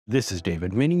This is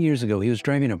David. Many years ago, he was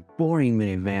driving a boring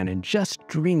minivan and just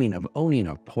dreaming of owning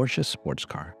a Porsche sports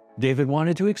car. David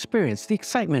wanted to experience the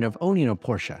excitement of owning a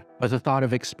Porsche, but the thought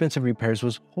of expensive repairs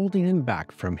was holding him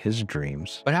back from his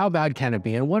dreams. But how bad can it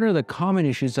be, and what are the common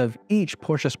issues of each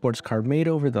Porsche sports car made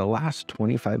over the last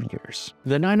 25 years?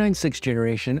 The 996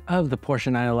 generation of the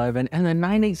Porsche 911 and the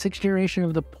 986 generation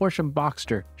of the Porsche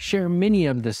Boxster share many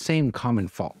of the same common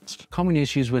faults. Common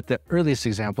issues with the earliest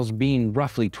examples being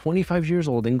roughly 25 years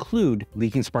old include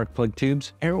leaking spark plug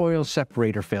tubes, air oil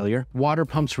separator failure, water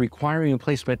pumps requiring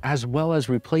replacement, as well as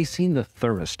replacing the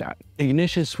thermostat.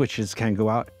 Ignition switches can go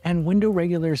out, and window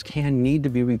regulators can need to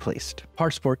be replaced.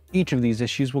 Parts for each of these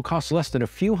issues will cost less than a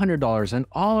few $100s, and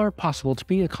all are possible to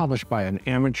be accomplished by an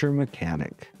amateur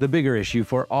mechanic. The bigger issue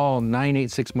for all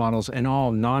 986 models and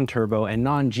all non-turbo and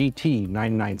non-GT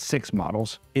 996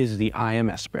 models is the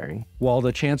IMS bearing. While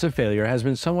the chance of failure has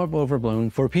been somewhat overblown,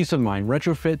 for peace of mind,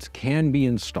 retrofits can be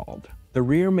installed. The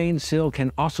rear main seal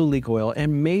can also leak oil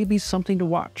and may be something to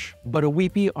watch, but a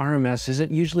weepy RMS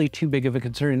isn't usually too big of a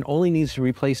concern and only needs to be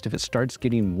replaced if it starts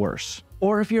getting worse.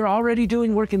 Or if you're already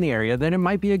doing work in the area, then it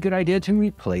might be a good idea to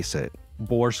replace it.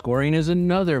 Bore scoring is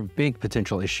another big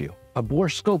potential issue. A bore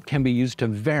scope can be used to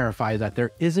verify that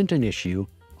there isn't an issue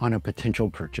on a potential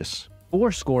purchase.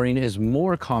 Bore scoring is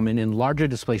more common in larger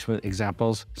displacement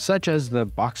examples, such as the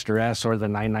Boxster S or the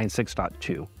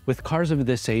 996.2. With cars of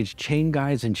this age, chain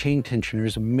guides and chain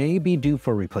tensioners may be due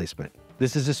for replacement.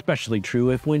 This is especially true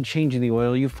if when changing the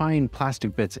oil, you find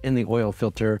plastic bits in the oil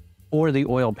filter or the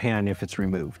oil pan if it's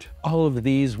removed. All of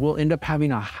these will end up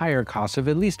having a higher cost of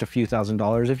at least a few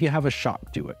 $1,000s if you have a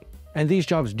shop do it. And these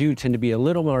jobs do tend to be a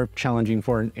little more challenging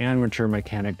for an amateur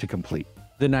mechanic to complete.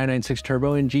 The 996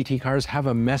 Turbo and GT cars have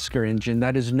a Mesker engine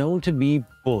that is known to be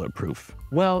bulletproof.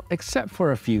 Well, except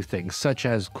for a few things, such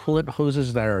as coolant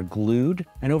hoses that are glued,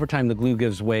 and over time the glue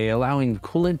gives way, allowing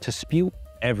coolant to spew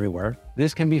everywhere.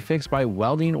 This can be fixed by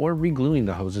welding or re-gluing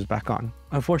the hoses back on.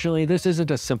 Unfortunately, this isn't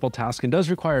a simple task and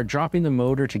does require dropping the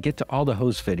motor to get to all the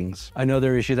hose fittings.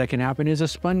 Another issue that can happen is a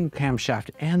spun camshaft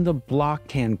and the block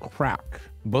can crack.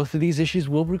 Both of these issues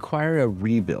will require a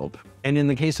rebuild. And in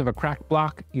the case of a cracked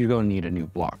block, you're going to need a new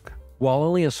block. While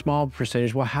only a small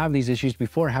percentage will have these issues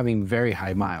before having very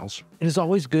high miles, it is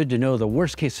always good to know the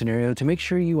worst case scenario to make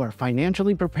sure you are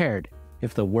financially prepared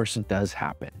if the worst does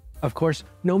happen. Of course,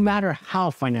 no matter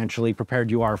how financially prepared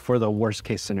you are for the worst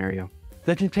case scenario,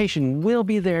 the temptation will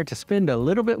be there to spend a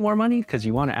little bit more money because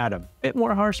you want to add a bit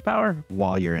more horsepower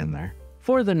while you're in there.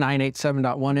 For the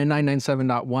 987.1 and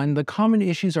 997.1, the common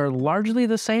issues are largely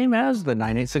the same as the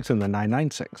 986 and the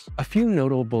 996. A few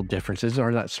notable differences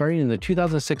are that starting in the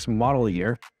 2006 model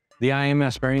year, the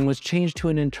IMS bearing was changed to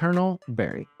an internal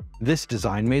bearing. This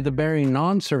design made the bearing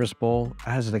non-serviceable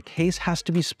as the case has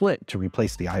to be split to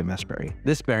replace the IMS bearing.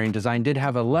 This bearing design did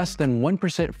have a less than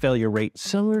 1% failure rate,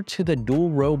 similar to the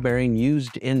dual row bearing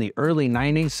used in the early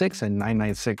 986 and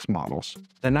 996 models.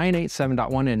 The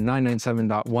 987.1 and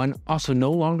 997.1 also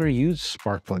no longer use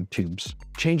spark plug tubes,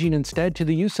 changing instead to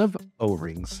the use of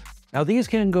O-rings. Now these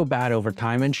can go bad over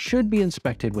time and should be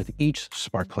inspected with each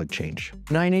spark plug change.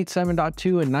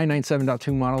 987.2 and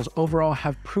 997.2 models overall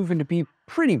have proven to be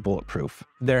pretty bulletproof.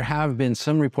 There have been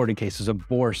some reported cases of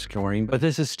bore scoring, but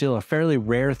this is still a fairly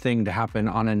rare thing to happen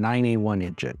on a 9A1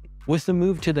 engine. With the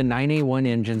move to the 9A1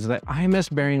 engines, the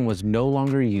IMS bearing was no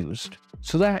longer used,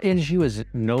 so that issue is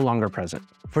no longer present.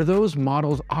 For those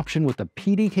models optioned with the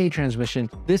PDK transmission,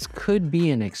 this could be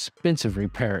an expensive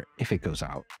repair if it goes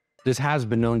out. This has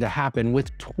been known to happen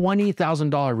with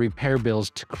 $20,000 repair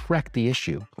bills to correct the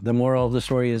issue. The moral of the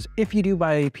story is if you do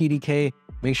buy a PDK,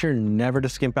 make sure never to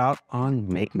skimp out on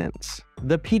maintenance.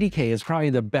 The PDK is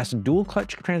probably the best dual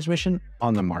clutch transmission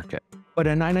on the market, but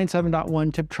a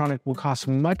 997.1 Tiptronic will cost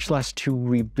much less to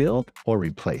rebuild or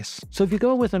replace. So if you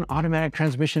go with an automatic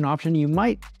transmission option, you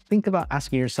might think about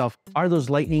asking yourself, are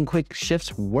those lightning quick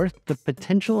shifts worth the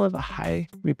potential of a high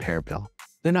repair bill?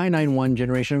 The 991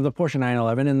 generation of the Porsche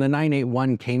 911 and the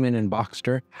 981 Cayman and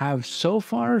Boxster have so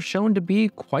far shown to be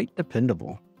quite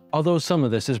dependable. Although some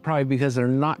of this is probably because they're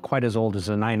not quite as old as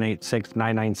the 986,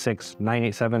 996,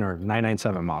 987, or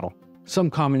 997 model.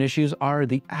 Some common issues are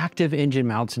the active engine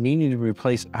mounts needing to be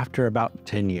replaced after about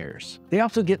 10 years. They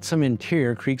also get some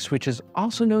interior creaks, which is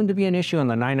also known to be an issue on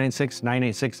the 996,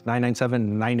 986, 997,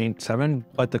 and 987,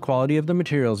 but the quality of the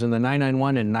materials in the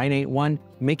 991 and 981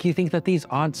 make you think that these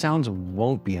odd sounds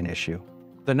won't be an issue.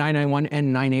 The 991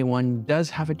 and 981 does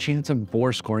have a chance of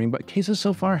bore scoring, but cases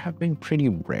so far have been pretty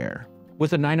rare. With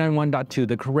the 991.2,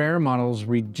 the Carrera models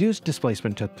reduced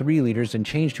displacement to 3 liters and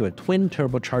changed to a twin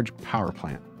turbocharged power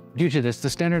plant. Due to this, the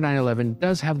standard 911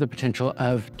 does have the potential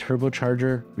of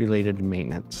turbocharger related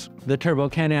maintenance. The turbo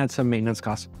can add some maintenance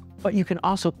costs, but you can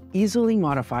also easily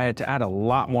modify it to add a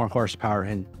lot more horsepower,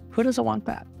 and who doesn't want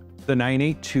that? The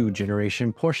 982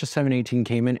 generation Porsche 718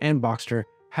 Cayman and Boxster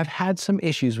have had some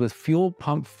issues with fuel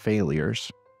pump failures.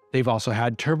 They've also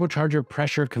had turbocharger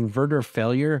pressure converter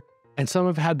failure, and some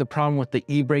have had the problem with the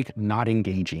e-brake not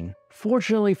engaging.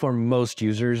 Fortunately for most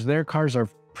users, their cars are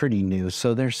pretty new,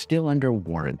 so they're still under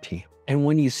warranty. And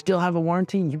when you still have a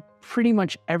warranty, you pretty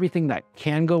much everything that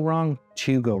can go wrong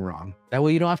to go wrong. That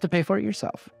way you don't have to pay for it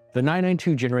yourself. The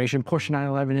 992 generation Porsche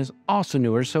 911 is also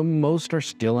newer, so most are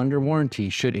still under warranty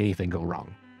should anything go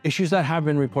wrong. Issues that have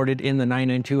been reported in the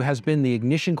 992 has been the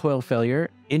ignition coil failure,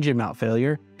 engine mount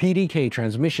failure, PDK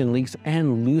transmission leaks,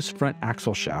 and loose front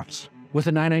axle shafts. With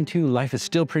the 992, life is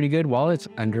still pretty good while it's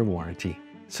under warranty.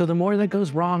 So the more that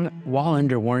goes wrong while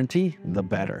under warranty, the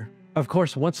better. Of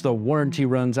course, once the warranty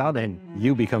runs out and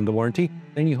you become the warranty,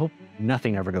 then you hope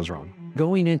nothing ever goes wrong.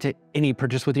 Going into any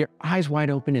purchase with your eyes wide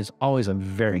open is always a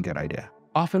very good idea.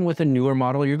 Often with a newer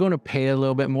model, you're going to pay a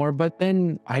little bit more, but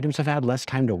then items have had less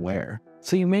time to wear.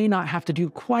 So you may not have to do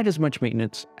quite as much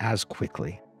maintenance as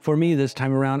quickly. For me this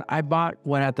time around, I bought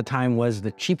what at the time was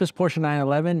the cheapest Porsche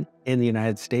 911 in the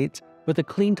United States with a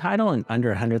clean title and under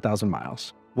 100,000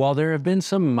 miles. While there have been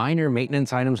some minor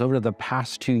maintenance items over the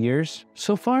past 2 years,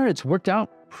 so far it's worked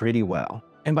out pretty well.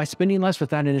 And by spending less with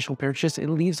that initial purchase, it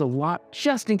leaves a lot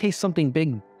just in case something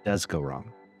big does go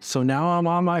wrong. So now I'm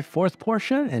on my 4th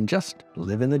Porsche and just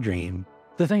living the dream.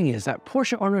 The thing is that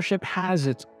Porsche ownership has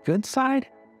its good side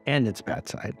and its bad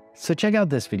side. So check out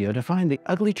this video to find the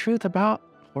ugly truth about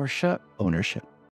Porsche ownership.